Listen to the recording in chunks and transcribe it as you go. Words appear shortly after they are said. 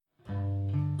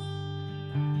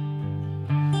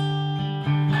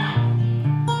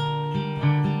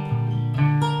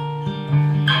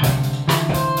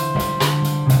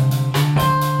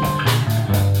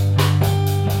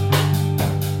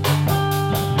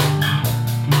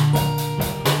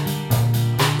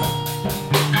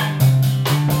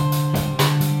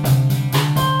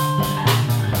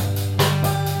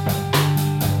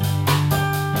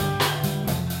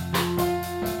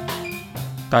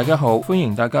大家好，歡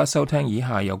迎大家收聽以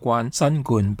下有關新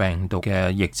冠病毒嘅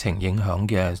疫情影響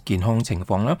嘅健康情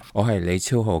況啦。我係李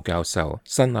超浩教授，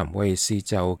新南威爾斯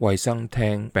州衛生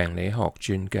廳病理學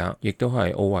專家，亦都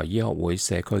係奧維醫學會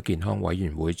社區健康委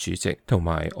員會主席，同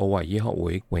埋奧維醫學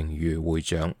會榮譽會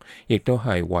長，亦都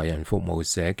係華人服務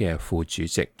社嘅副主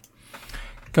席。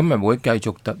今日會繼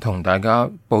續同大家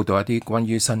報道一啲關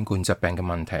於新冠疾病嘅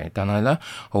問題，但係呢，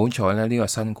好彩呢個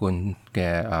新冠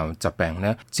嘅疾病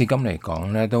呢，至今嚟講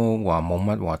呢，都話冇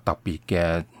乜話特別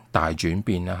嘅大轉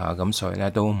變啦嚇，咁所以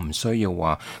呢，都唔需要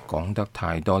話講得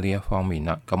太多呢一方面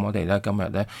啦。咁我哋呢，今日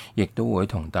呢，亦都會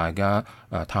同大家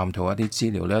探討一啲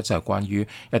資料呢，就係關於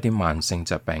一啲慢性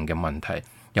疾病嘅問題，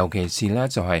尤其是呢，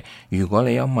就係如果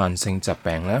你有慢性疾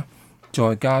病呢，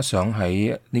再加上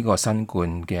喺呢個新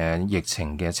冠嘅疫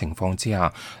情嘅情況之下，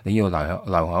你要留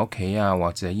喺屋企啊，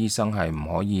或者醫生係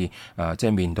唔可以即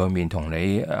係面對面同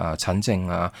你診症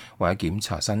啊，或者檢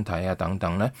查身體啊等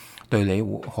等咧，對你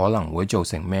可能會造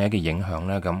成咩嘅影響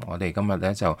咧？咁我哋今日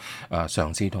咧就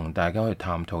嘗試同大家去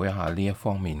探討一下呢一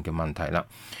方面嘅問題啦。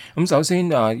咁首先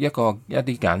一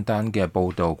啲簡單嘅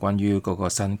報導關於嗰個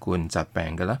新冠疾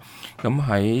病嘅啦。咁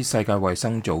喺世界衛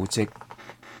生組織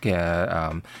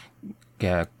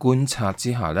嘅觀察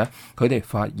之下咧，佢哋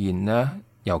發現咧，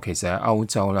尤其是喺歐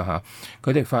洲啦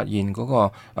嚇，佢哋發現嗰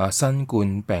個新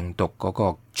冠病毒嗰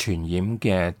個傳染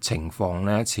嘅情況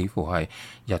咧，似乎係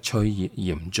日趨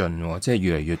嚴峻，即係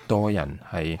越嚟越多人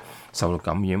係受到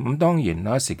感染。咁當然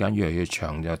啦，時間越嚟越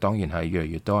長就當然係越嚟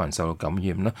越多人受到感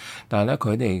染啦。但係咧，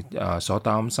佢哋所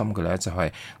擔心嘅咧就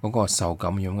係嗰個受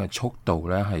感染嘅速度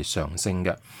咧係上升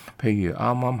嘅。譬如啱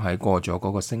啱喺過咗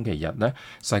嗰個星期日咧，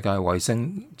世界衛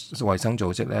生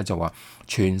組織咧就話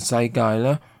全世界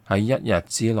咧喺一日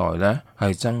之內咧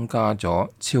係增加咗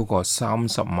超過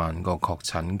30萬個確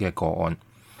診嘅個案。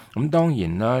咁當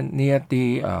然啦，呢一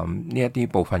啲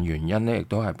部分原因咧，亦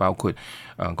都係包括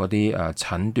嗰啲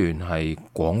診斷係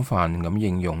廣泛咁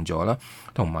應用咗啦，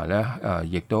同埋咧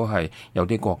亦都係有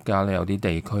啲國家咧，有啲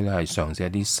地區咧係嘗試一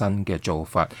啲新嘅做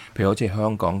法，譬如好似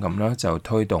香港咁啦，就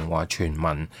推動話全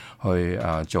民去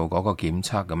做嗰個檢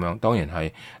測咁樣。當然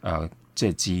係即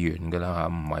係自願㗎啦嚇，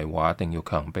唔係話一定要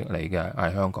強迫你嘅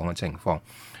喺香港嘅情況。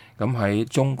咁喺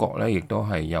中國咧，亦都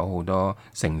係有好多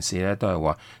城市咧，都係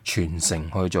話全城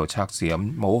去做測試。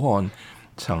咁武漢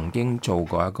曾經做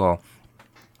過一個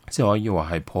即係可以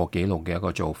話係破紀錄嘅一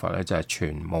個做法咧，就係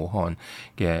全武漢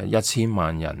嘅1000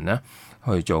萬人咧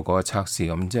去做嗰個測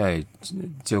試。咁即係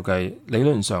照計理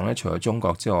論上咧，除咗中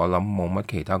國之外，我諗冇乜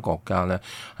其他國家咧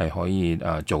係可以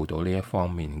做到呢一方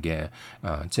面嘅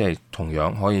即係同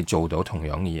樣可以做到同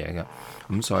樣嘅嘢嘅。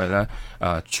咁所以咧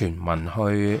全民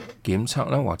去檢測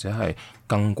咧，或者係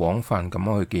更廣泛咁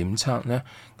樣去檢測咧，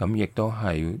咁亦都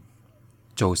係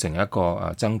造成一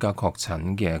個增加確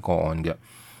診嘅個案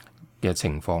嘅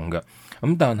情況嘅。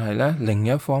咁但係咧另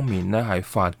一方面咧，喺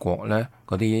法國咧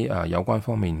嗰啲有關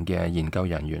方面嘅研究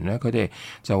人員咧，佢哋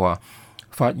就話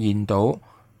發現到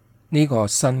呢個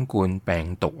新冠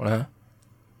病毒咧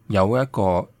有一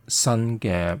個新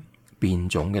嘅變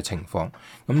種嘅情況。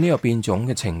咁呢個變種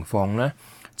嘅情況咧，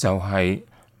就係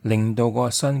令到個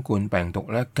新冠病毒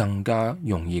咧更加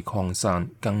容易擴散，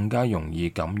更加容易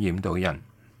感染到人。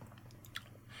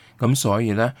咁所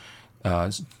以咧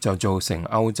就造成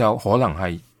歐洲可能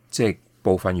係即係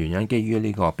部分原因，基於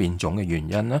呢個變種嘅原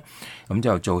因啦，咁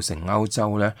就造成歐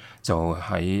洲咧就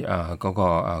喺嗰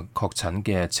個確診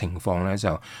嘅情況咧就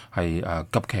係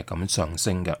急劇咁上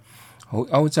升嘅。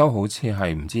歐洲好似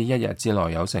係唔知一日之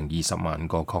內有成20萬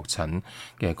個確診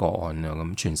嘅個案啊，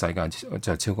咁全世界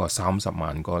就超過30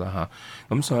萬個啦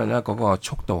嚇，咁所以咧嗰個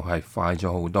速度係快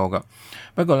咗好多噶。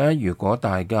不過咧，如果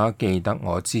大家記得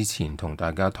我之前同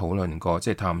大家討論過，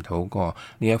即係探討過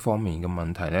呢一方面嘅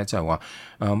問題咧，就係話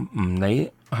唔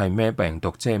理係咩病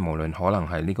毒，即係無論可能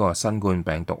係呢個新冠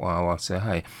病毒啊，或者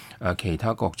係其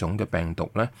他各種嘅病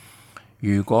毒咧，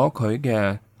如果佢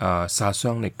嘅殺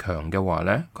傷力強嘅話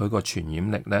咧，佢個傳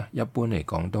染力咧一般嚟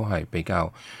講都係比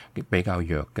較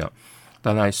弱嘅。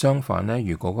但係相反咧，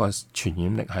如果個傳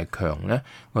染力係強咧，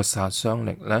個殺傷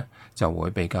力咧就會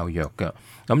比較弱嘅。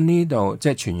咁呢度即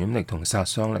係傳染力同殺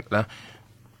傷力咧，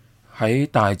喺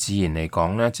大自然嚟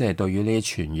講咧，即係對於呢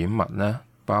啲傳染物咧，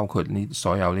包括呢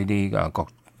所有呢啲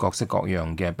各式各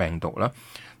樣嘅病毒啦，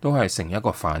都係成一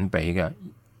個反比嘅。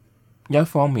一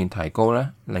方面提高咧，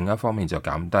另一方面就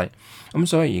減低。咁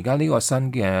所以而家呢個新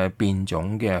嘅變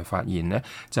種嘅發現咧，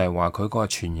就係話佢個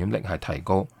傳染力係提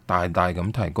高，大大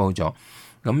咁提高咗。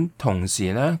咁同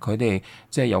時咧，佢哋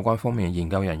即係有關方面嘅研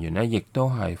究人員咧，亦都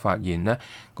係發現咧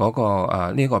嗰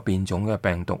個呢個變種嘅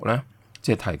病毒咧，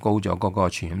即係提高咗嗰個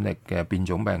傳染力嘅變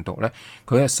種病毒咧，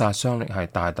佢嘅殺傷力係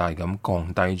大大咁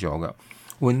降低咗嘅。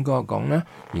換句話講咧，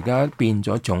而家變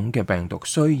咗種嘅病毒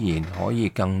雖然可以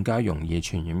更加容易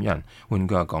傳染人，換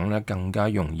句話講咧，更加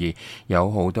容易有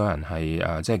好多人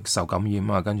係即係受感染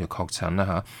啊，跟住確診啦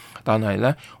嚇。但係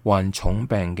咧，患重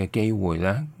病嘅機會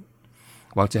咧，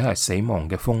或者係死亡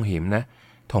嘅風險咧，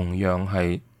同樣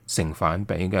係成反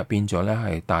比嘅，變咗咧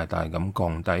係大大咁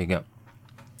降低嘅。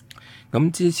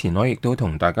咁之前我亦都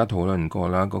同大家討論過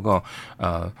啦，嗰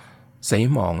個死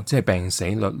亡即係病死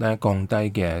率咧降低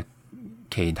嘅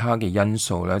其他嘅因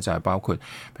素咧，就係包括譬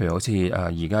如好似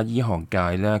而家醫學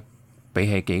界咧，比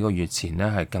起幾個月前咧，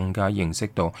係更加認識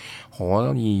到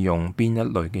可以用邊一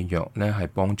類嘅藥咧，係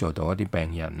幫助到一啲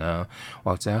病人啊，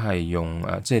或者係用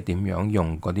即係點樣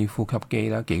用嗰啲呼吸機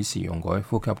啦，幾時用嗰啲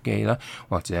呼吸機啦，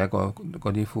或者嗰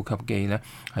啲呼吸機咧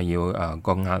係要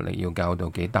個壓力要較到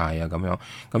幾大啊咁樣。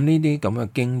咁呢啲咁嘅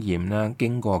經驗咧，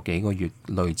經過幾個月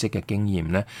累積嘅經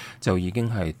驗咧，就已經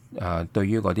係對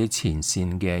於嗰啲前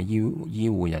線嘅醫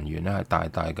護人員咧係大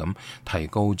大咁提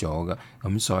高咗嘅。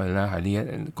咁所以咧喺呢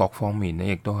一各方面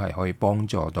咧，亦都係可以幫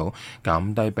助到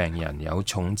減低病人有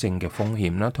重症嘅風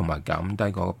險啦，同埋減低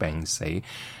嗰個病死嘅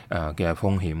風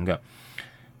險嘅。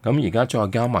咁而家再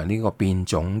加埋呢個變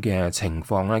種嘅情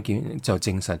況咧，就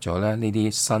證實咗咧呢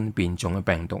啲新變種嘅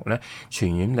病毒咧，傳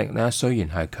染力咧雖然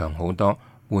係強好多，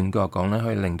換句話講咧，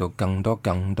可以令到更多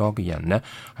嘅人咧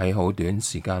喺好短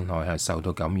時間內係受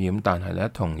到感染，但係咧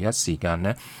同一時間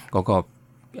咧嗰個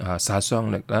殺傷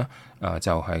力咧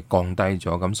就係降低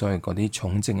咗，咁所以嗰啲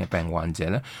重症嘅病患者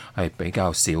咧係比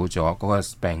較少咗，嗰個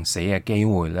病死嘅機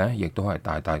會咧亦都係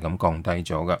大大咁降低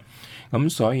咗嘅。咁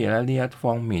所以咧呢一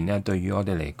方面咧，對於我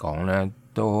哋嚟講咧，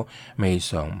都未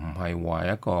嘗唔係話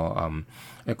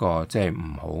一個即係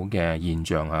唔好嘅現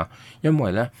象嚇，因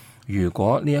為咧，如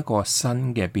果呢一個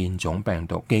新嘅變種病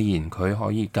毒，既然佢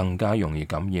可以更加容易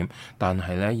感染，但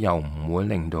係咧又唔會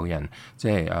令到人即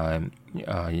係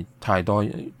太多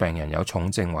病人有重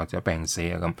症或者病死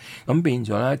啊咁變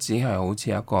咗咧，只係好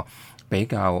似一個比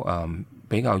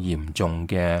較嚴重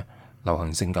嘅流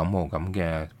行性感冒咁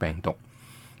嘅病毒。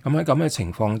咁喺咁嘅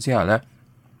情況之下咧，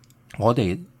我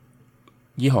哋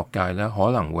醫學界咧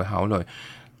可能會考慮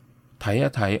睇一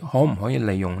睇，可唔可以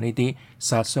利用呢啲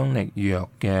殺傷力弱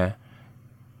嘅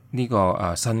呢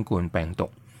個新冠病毒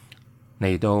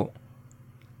嚟到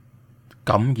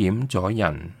感染咗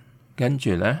人，跟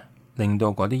住咧令到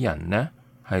嗰啲人咧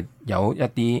係有一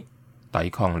啲抵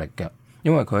抗力嘅，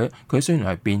因為佢雖然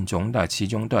係變種，但係始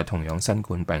終都係同樣新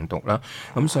冠病毒啦。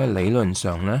咁所以理論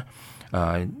上咧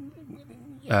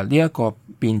呢一個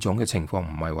變種嘅情況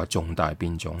唔係話重大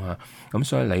變種啊，咁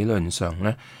所以理論上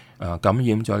咧感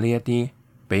染咗呢一啲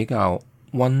比較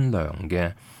溫良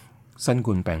嘅新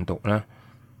冠病毒咧，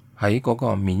喺嗰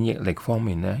個免疫力方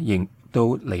面咧，亦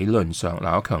都理論上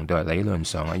我強調係理論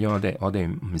上啊，因為我哋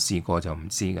唔試過就唔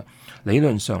知嘅。理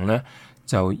論上咧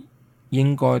就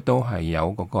應該都係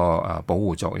有嗰個保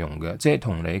護作用嘅，即係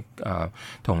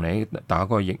同你打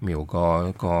個疫苗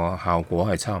個效果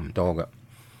係差唔多嘅。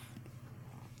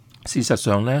事實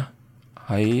上咧，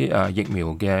喺疫苗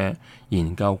嘅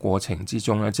研究過程之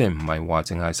中咧，即係唔係話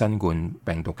淨係新冠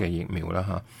病毒嘅疫苗啦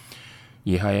嚇，而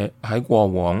係喺過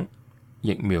往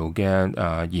疫苗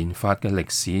嘅研發嘅歷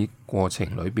史過程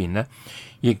裏邊咧，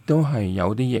亦都係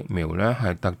有啲疫苗咧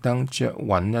係特登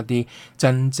揾一啲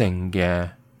真正嘅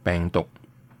病毒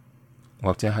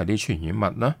或者係啲傳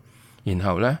染物啦，然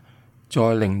後咧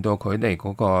再令到佢哋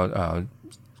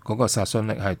嗰個殺傷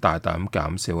力係大大咁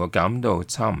減少嘅，減到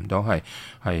差唔多係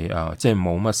即係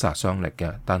冇乜殺傷力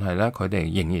嘅，但係咧佢哋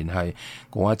仍然係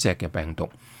嗰一隻嘅病毒。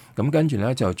咁跟住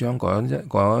咧就將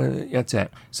嗰一隻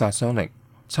殺傷力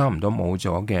差唔多冇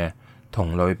咗嘅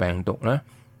同類病毒咧，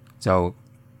就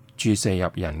注射入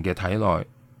人嘅體內。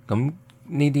咁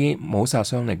呢啲冇殺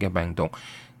傷力嘅病毒，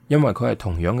因為佢係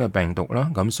同樣嘅病毒啦，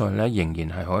咁所以咧仍然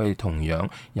係可以同樣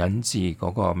引致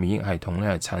嗰個免疫系統咧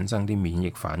係產生啲免疫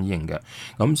反應嘅。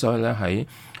咁所以咧喺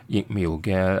疫苗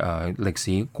嘅歷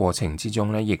史過程之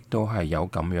中咧，亦都係有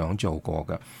咁樣做過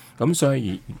嘅。咁所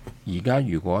以而家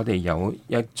如果我哋有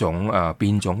一種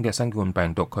變種嘅新冠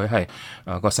病毒，佢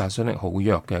係個殺傷力好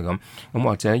弱嘅咁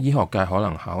或者醫學界可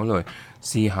能考慮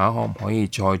試下可唔可以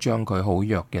再將佢好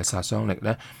弱嘅殺傷力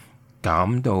咧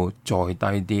減到再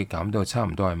低啲，減到差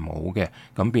唔多係冇嘅，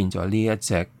咁變咗呢一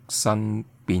隻新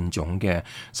變種嘅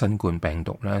新冠病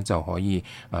毒咧就可以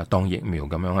當疫苗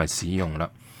咁樣去使用啦。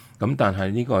咁但係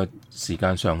呢個時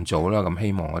間尚早啦，咁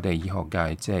希望我哋醫學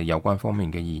界即係有關方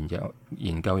面嘅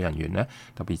研究人員咧，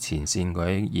特別前線嗰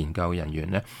啲研究人員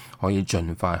咧，可以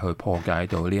盡快去破解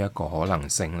到呢一個可能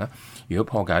性啦。如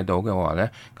果破解到嘅話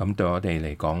咧，咁對我哋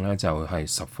嚟講咧就係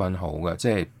十分好嘅，即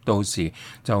係到時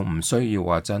就唔需要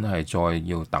話真係再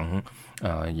要等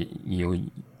要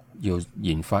要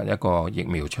研發一個疫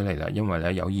苗出嚟啦，因為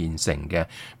咧有現成嘅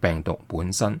病毒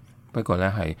本身，不過咧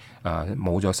係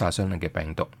冇咗殺傷力嘅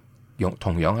病毒，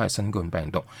同樣係新冠病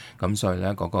毒，咁所以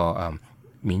咧嗰個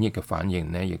免疫嘅反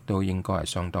應咧，亦都應該係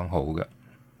相當好嘅。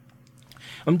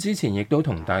咁之前亦都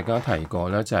同大家提過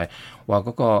咧，就係話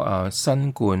嗰個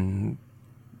新冠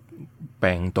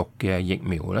病毒嘅疫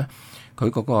苗咧，佢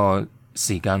嗰個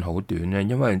時間好短咧，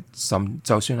因為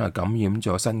就算係感染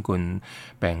咗新冠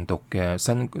病毒嘅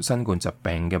新冠疾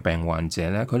病嘅病患者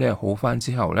咧，佢哋好返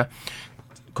之後咧，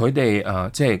佢哋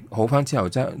即係好返之後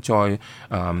再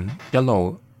一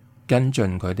路跟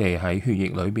進佢哋喺血液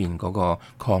裏邊嗰個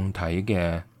抗體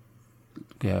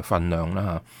嘅份量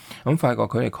啦嚇，咁發覺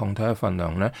佢哋抗體嘅份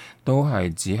量咧，都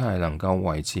係只係能夠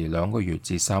維持2個月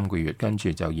至3個月，跟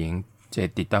住就已經即係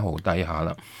跌得好低下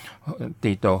啦，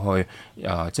跌到去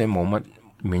即係冇乜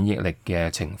免疫力嘅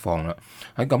情況啦。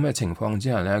喺咁嘅情況之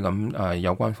下咧，咁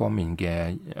有關方面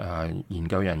嘅研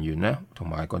究人員咧，同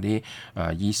埋嗰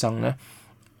啲醫生咧，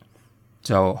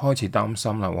就開始擔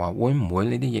心啦，話會唔會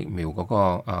呢啲疫苗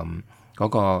嗰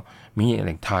個免疫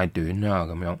力太短啊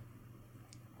咁樣。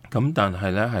咁但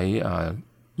係咧喺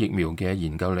疫苗嘅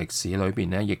研究歷史裏邊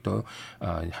咧，亦都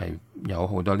係有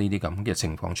好多呢啲咁嘅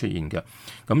情況出現嘅。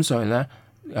咁所以咧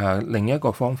另一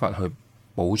個方法去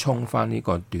補充翻呢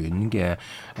個短嘅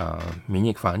免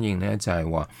疫反應咧，就係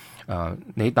話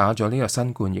你打咗呢個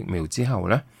新冠疫苗之後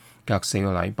咧，隔4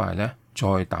個禮拜咧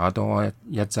再打多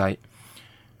一劑，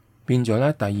變咗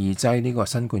咧第二劑呢個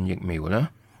新冠疫苗咧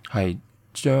係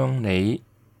將你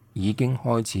已經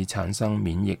開始產生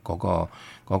免疫嗰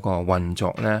個運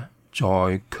作咧，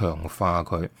再強化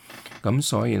佢。咁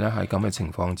所以咧喺咁嘅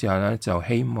情況之下咧，就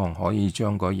希望可以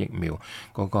將個疫苗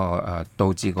嗰個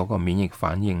導致嗰個免疫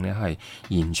反應咧係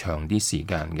延長啲時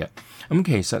間嘅。咁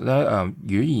其實咧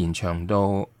如果延長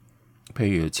到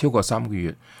譬如超過3個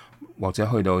月，或者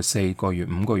去到4個月、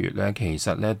5個月咧，其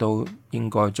實咧都應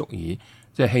該足以，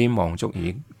即係希望足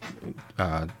以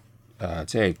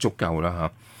即係足夠啦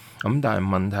嚇。咁但係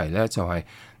問題咧就係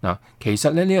其實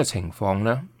咧呢個情況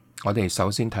咧，我哋首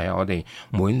先睇下我哋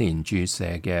每年注射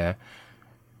嘅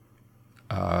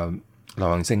流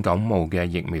行性感冒嘅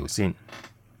疫苗先。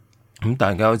咁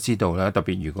大家都知道啦，特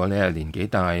別如果你係年紀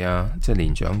大啊，即係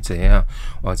年長者啊，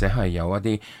或者係有一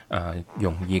啲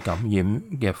容易感染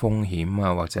嘅風險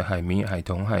啊，或者係免疫系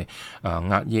統係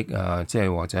壓抑啊，即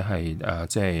係或者係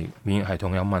即係免疫系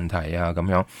統有問題啊咁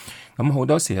樣。咁好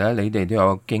多時咧，你哋都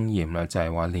有經驗啦，就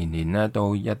係話年年咧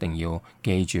都一定要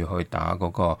記住去打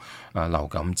嗰個流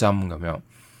感針咁樣。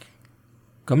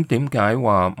咁點解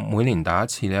話每年打一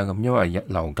次咧？咁因為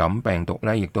流感病毒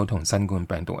咧，亦都同新冠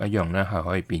病毒一樣咧，係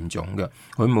可以變種嘅。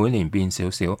佢每年變少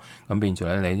少，咁變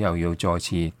咗咧，你又要再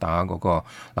次打嗰個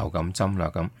流感針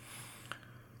啦。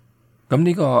咁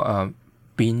呢個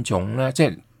變種咧，即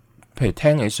係譬如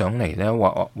聽起上嚟咧，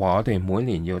話我哋每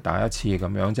年要打一次咁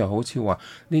樣，就好似話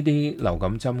呢啲流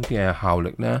感針嘅效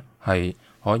力咧係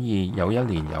可以有1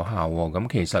年有效喎。咁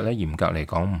其實咧嚴格嚟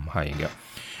講唔係嘅。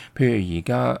譬如而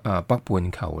家北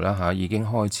半球啦嚇，已經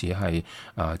開始係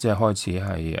即係開始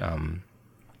係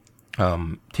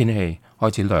天氣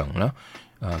開始涼啦，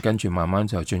跟住慢慢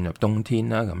就進入冬天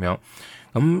啦咁樣。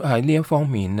咁喺呢一方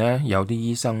面咧，有啲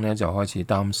醫生咧就開始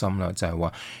擔心啦，就係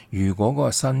話如果個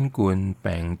新冠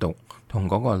病毒同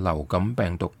嗰個流感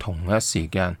病毒同一時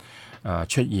間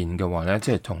出現嘅話咧，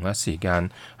即係同一時間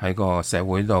喺個社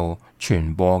會度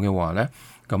傳播嘅話咧，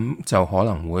咁就可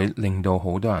能會令到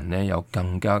好多人咧有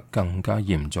更加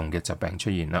嚴重嘅疾病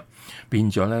出現啦。變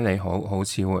咗咧，你好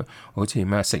似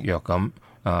咩食藥咁，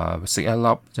食一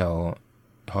粒就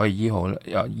可以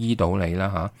醫到你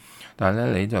啦嚇。但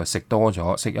係咧，你就食多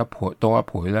咗，食多一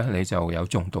倍咧，你就有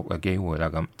中毒嘅機會啦。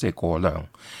咁即係過量。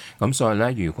咁所以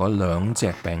咧，如果2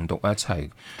隻病毒一齊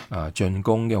進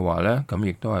攻嘅話咧，咁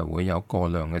亦都係會有過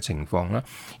量嘅情況啦，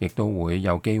亦都會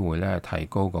有機會咧提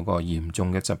高嗰個嚴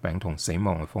重嘅疾病同死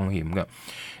亡嘅風險嘅。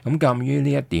咁鑑於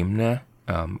呢一點咧，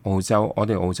我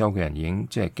哋澳洲嘅人已經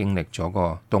即係經歷咗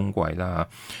個冬季啦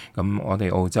嚇。咁我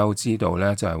哋澳洲知道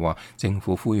咧，就係話政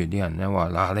府呼籲啲人咧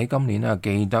話你今年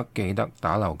記得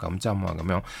打流感針啊咁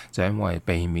樣，就因為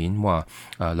避免話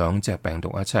2隻病毒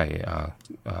一齊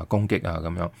攻擊啊咁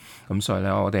樣。咁所以咧，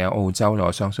我哋喺澳洲咧，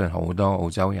我相信好多澳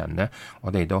洲人咧，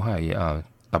我哋都係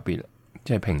特別。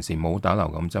即係平時冇打流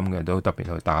感針嘅都特別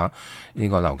去打呢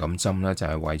個流感針咧，就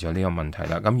係為咗呢個問題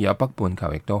啦。咁而家北半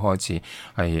球亦都開始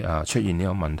係出現呢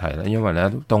個問題啦，因為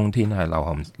咧冬天係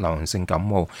流行性感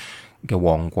冒嘅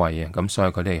旺季啊，咁所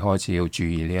以佢哋開始要注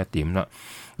意呢一點啦。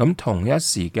咁同一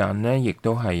時間咧，亦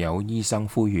都係有醫生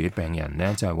呼籲病人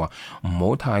咧，就係話唔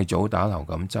好太早打流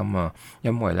感針啊，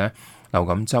因為咧流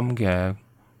感針嘅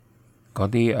嗰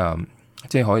啲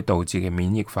即係可以導致嘅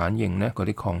免疫反應咧，嗰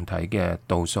啲抗體嘅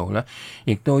度數咧，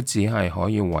亦都只係可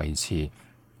以維持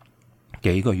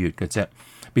幾個月嘅啫。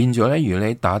變咗咧，如果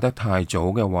你打得太早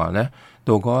嘅話咧，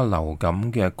到嗰個流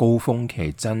感嘅高峰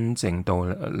期真正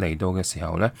嚟到嘅時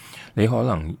候咧，你可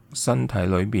能身體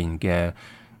裏邊嘅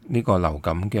呢個流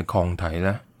感嘅抗體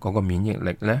咧，嗰個免疫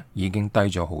力咧已經低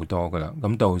咗好多噶啦。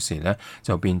咁到時咧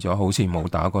就變咗好似冇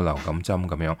打過流感針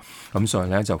咁樣。咁所以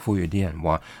咧就呼籲啲人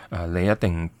話你一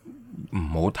定唔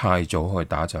好太早去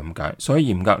打，就咁解。所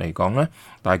以嚴格嚟講咧，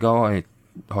大家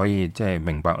可以即係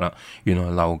明白啦。原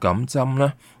來流感針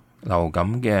咧、流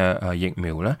感嘅疫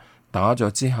苗咧，打咗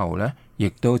之後咧，亦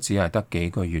都只係得幾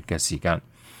個月嘅時間。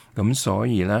咁所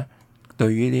以咧，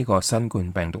對於呢個新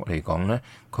冠病毒嚟講咧，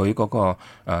佢嗰個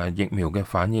疫苗嘅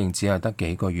反應只係得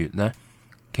幾個月咧，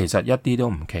其實一啲都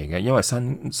唔奇嘅，因為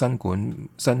新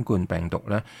冠病毒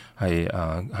咧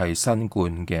係新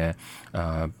冠嘅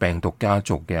病毒家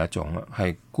族嘅一種，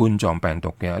係冠狀病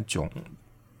毒嘅一種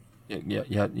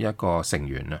一個成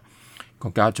員啊，個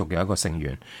家族嘅一個成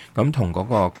員。咁同嗰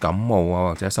個感冒啊，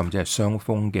或者甚至係傷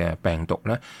風嘅病毒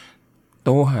咧，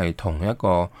都係同一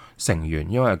個成員，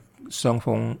因為傷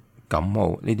風感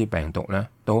冒呢啲病毒咧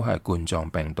都係冠狀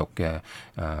病毒嘅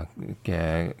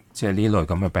即係呢類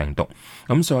咁嘅病毒。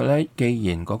咁所以咧，既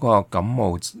然嗰個感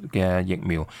冒嘅疫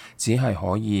苗只係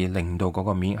可以令到嗰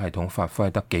個免疫系統發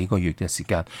揮得幾個月嘅時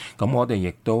間，咁我哋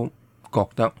亦都覺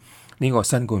得呢個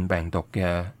新冠病毒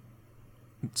嘅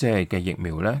即係嘅疫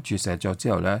苗咧，注射咗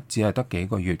之後咧，只係得幾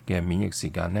個月嘅免疫時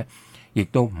間咧，亦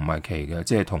都唔係奇嘅，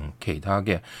即係同其他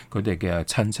嘅佢哋嘅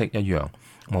親戚一樣，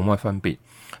冇乜分別。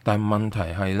但係問題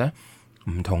係咧，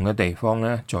唔同嘅地方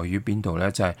咧，在於邊度咧？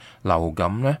就係流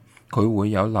感咧，佢會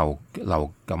有流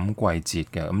感季節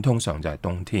嘅，咁通常就係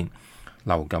冬天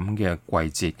流感嘅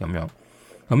季節咁樣。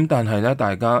咁但係咧，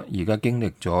大家而家經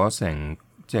歷咗成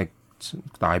即係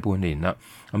大半年啦，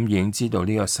咁已經知道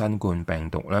呢個新冠病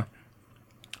毒咧，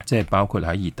即係包括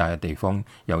喺熱帶嘅地方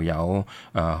又有，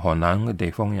寒冷嘅地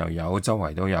方又有，周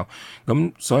圍都有。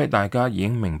咁所以大家已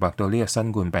經明白到呢個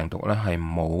新冠病毒咧係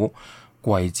冇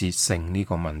季節性呢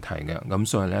個問題嘅。咁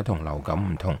所以咧同流感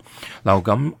唔同，流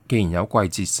感既然有季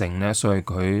節性咧，所以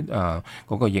佢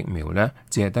嗰個疫苗咧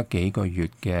只係得幾個月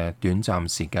嘅短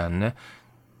暫時間咧，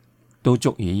都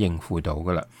足以應付到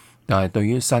噶啦。但係對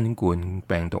於新冠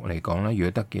病毒嚟講咧，如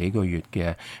果得幾個月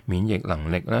嘅免疫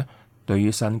能力咧，對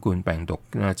於新冠病毒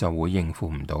咧就會應付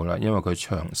唔到啦，因為佢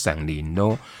成年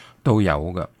都有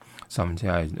嘅，甚至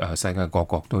係世界各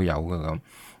國都有嘅咁。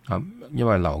因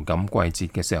為流感季節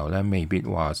嘅時候咧，未必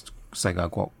話世界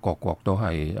各國都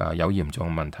係有嚴重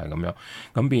嘅問題咁樣。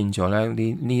咁變咗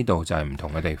咧呢度就係唔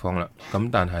同嘅地方啦。咁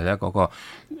但係咧嗰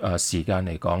個時間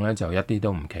嚟講咧就一啲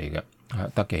都唔奇嘅，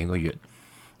得幾個月。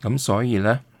咁所以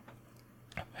咧，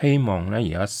希望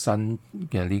咧而家新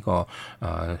嘅呢個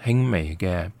輕微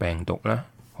嘅病毒咧，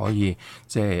可以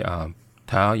即係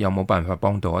睇下有冇辦法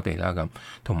幫到我哋啦咁。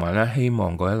同埋咧，希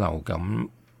望嗰啲流感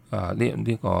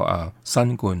呢個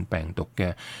新冠病毒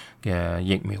嘅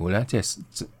疫苗咧，即係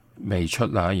未出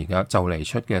啦，而家就嚟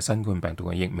出嘅新冠病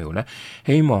毒嘅疫苗咧，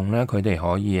希望咧佢哋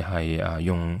可以係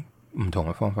用唔同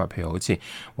嘅方法，譬如好似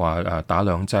話打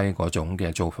2劑嗰種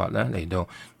嘅做法咧，嚟到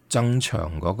增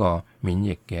長嗰個免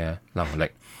疫嘅能力。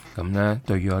咁咧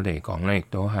對於我嚟講咧，亦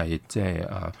都係即係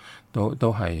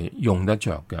都係用得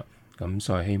着嘅。咁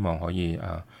所以希望可以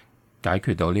解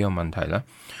決到呢個問題啦。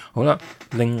好啦，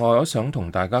另外我想同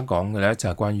大家講嘅咧就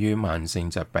係關於慢性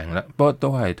疾病啦，不過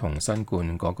都係同新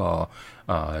冠嗰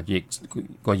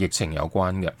個疫情有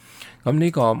關嘅。咁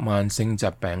呢個慢性疾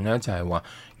病咧就係話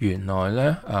原來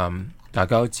咧大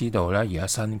家都知道咧，而家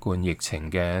新冠疫情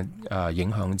嘅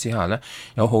影響之下咧，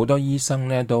有好多醫生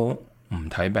咧都唔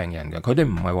睇病人嘅。佢哋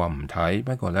唔係話唔睇，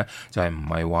不過咧就係唔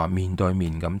係話面對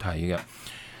面咁睇嘅。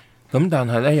咁但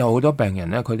係咧有好多病人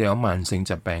咧，佢哋有慢性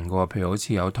疾病嘅，譬如好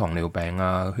似有糖尿病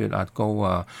啊、血壓高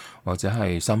啊，或者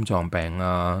係心臟病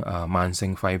啊、慢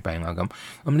性肺病啊咁。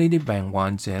咁呢啲病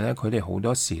患者咧，佢哋好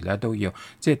多時咧都要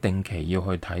即係定期要去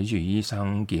睇住醫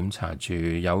生，檢查住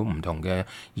有唔同嘅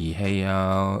儀器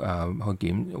啊，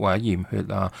去或者驗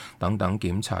血啊等等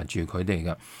檢查住佢哋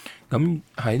嘅。咁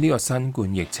喺呢個新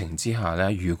冠疫情之下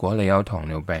咧，如果你有糖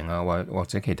尿病啊，或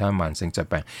者其他慢性疾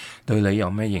病，對你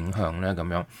有咩影響咧？咁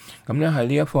樣咁咧喺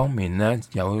呢一方面咧，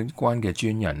有關嘅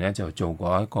專人咧就做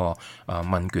過一個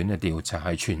問卷嘅調查，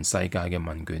係全世界嘅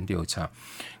問卷調查。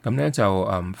咁咧就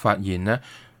發現咧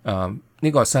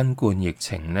呢個新冠疫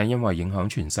情咧，因為影響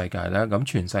全世界咧，咁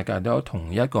全世界都有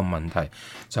同一個問題，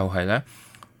就係咧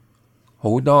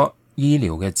好多醫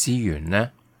療嘅資源咧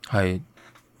係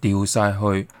調晒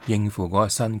去應付嗰個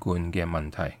新冠嘅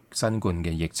問題、新冠嘅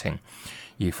疫情，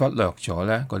而而忽略咗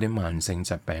咧嗰啲慢性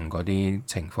疾病嗰啲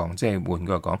情況，即係換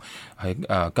句講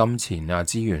喺金錢啊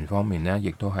資源方面咧，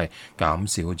亦都係減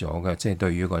少咗嘅。即係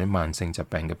對於嗰啲慢性疾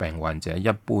病嘅病患者，一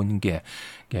般嘅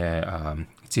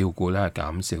照顧咧係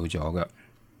減少咗嘅。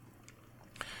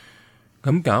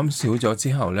咁減少咗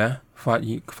之後咧，發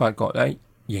覺咧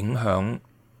影響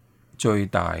最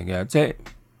大嘅，即係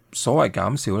所謂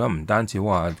減少啦，唔單止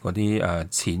話嗰啲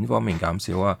錢方面減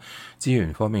少啊，資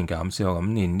源方面減少，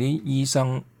咁連啲醫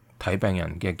生睇病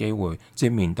人嘅機會，即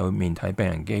係面對面睇病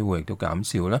人機會亦都減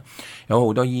少啦。有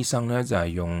好多醫生咧就係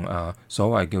用所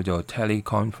謂叫做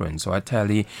teleconference 或者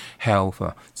telehealth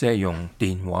啊，即係用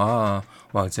電話啊，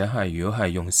或者係如果係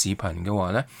用視頻嘅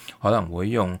話咧，可能會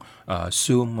用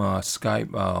Zoom 啊、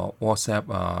Skype 啊、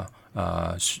WhatsApp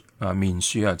啊、面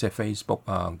書啊，即係 Facebook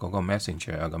啊嗰個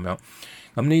Messenger 啊咁樣。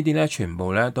咁呢啲咧全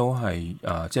部咧都係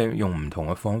即係用唔同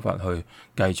嘅方法去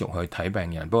繼續去睇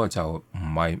病人，不過就唔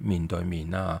係面對面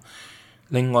啦。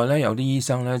另外咧有啲醫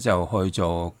生咧就去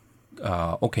做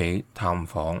屋企探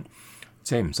訪，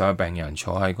即係唔使病人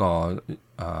坐喺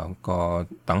個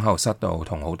等候室度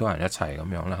同好多人一齊咁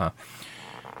樣啦嚇。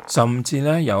甚至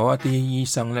咧有一啲醫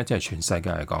生咧，即係全世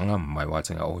界嚟講啦，唔係話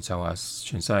淨係澳洲啊，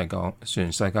全世界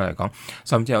嚟講，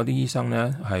甚至有啲醫生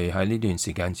咧係喺呢段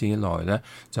時間之內咧，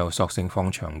就索性放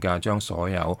長假，將所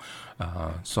有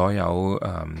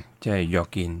即係約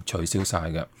見取消晒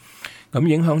嘅。咁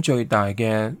影響最大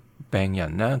嘅病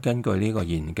人咧，根據呢個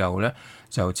研究咧，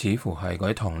就似乎係嗰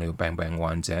啲糖尿病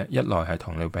患者。一來係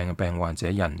糖尿病嘅病患者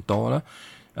人多啦。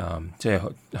即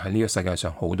係喺呢個世界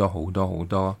上好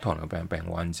多糖尿病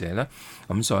患者咧，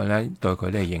咁所以咧對佢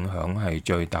哋影響係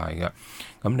最大嘅。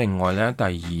咁另外咧，第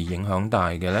二影響大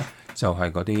嘅咧就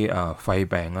係嗰啲肺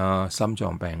病啊、心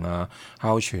臟病啊、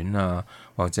哮喘啊，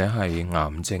或者係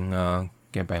癌症啊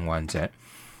嘅病患者。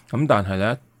咁但係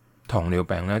咧，糖尿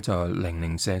病咧就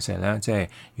零舍咧，即係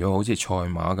如果好似賽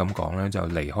馬咁講咧，就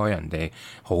離開人哋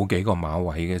好幾個馬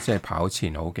位嘅，即係跑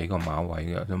前好幾個馬位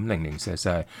嘅，咁零舍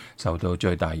係受到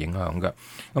最大影響嘅。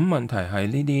咁問題係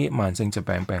呢啲慢性疾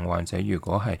病病患者，如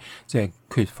果係即係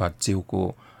缺乏照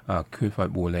顧缺乏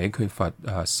護理、缺乏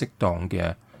適當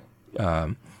嘅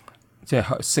即係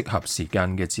適合時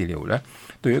間嘅治療咧，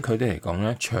對於佢哋嚟講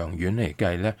咧，長遠嚟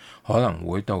計咧，可能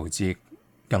會導致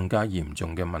更加嚴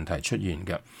重嘅問題出現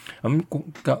嘅。咁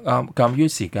鑑於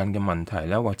時間嘅問題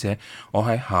咧，或者我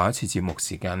喺下一次節目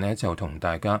時間咧，就同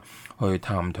大家去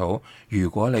探討，如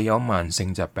果你有慢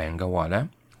性疾病嘅話咧，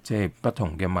即係不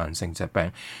同嘅慢性疾病，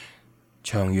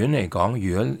長遠嚟講，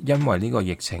如果因為呢個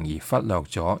疫情而忽略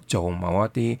咗做某一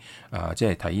啲即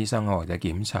係睇醫生或者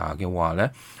檢查嘅話咧，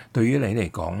對於你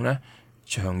嚟講咧，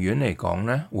長遠嚟講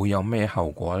咧，會有咩後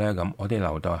果咧？咁我哋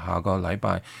留待下個禮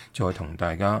拜再同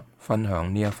大家分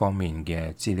享呢一方面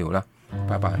嘅資料啦。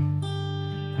拜拜。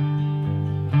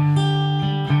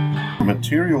The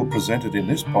material presented in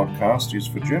this podcast is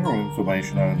for general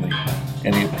information only.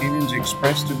 Any opinions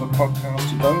expressed in the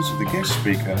podcast are those of the guest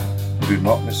speaker and do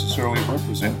not necessarily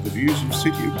represent the views of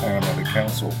City of Parramatta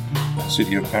Council.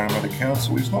 City of Parramatta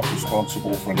Council is not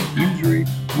responsible for any injury,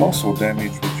 loss or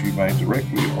damage which you may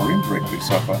directly or indirectly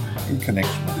suffer in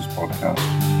connection with this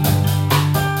podcast.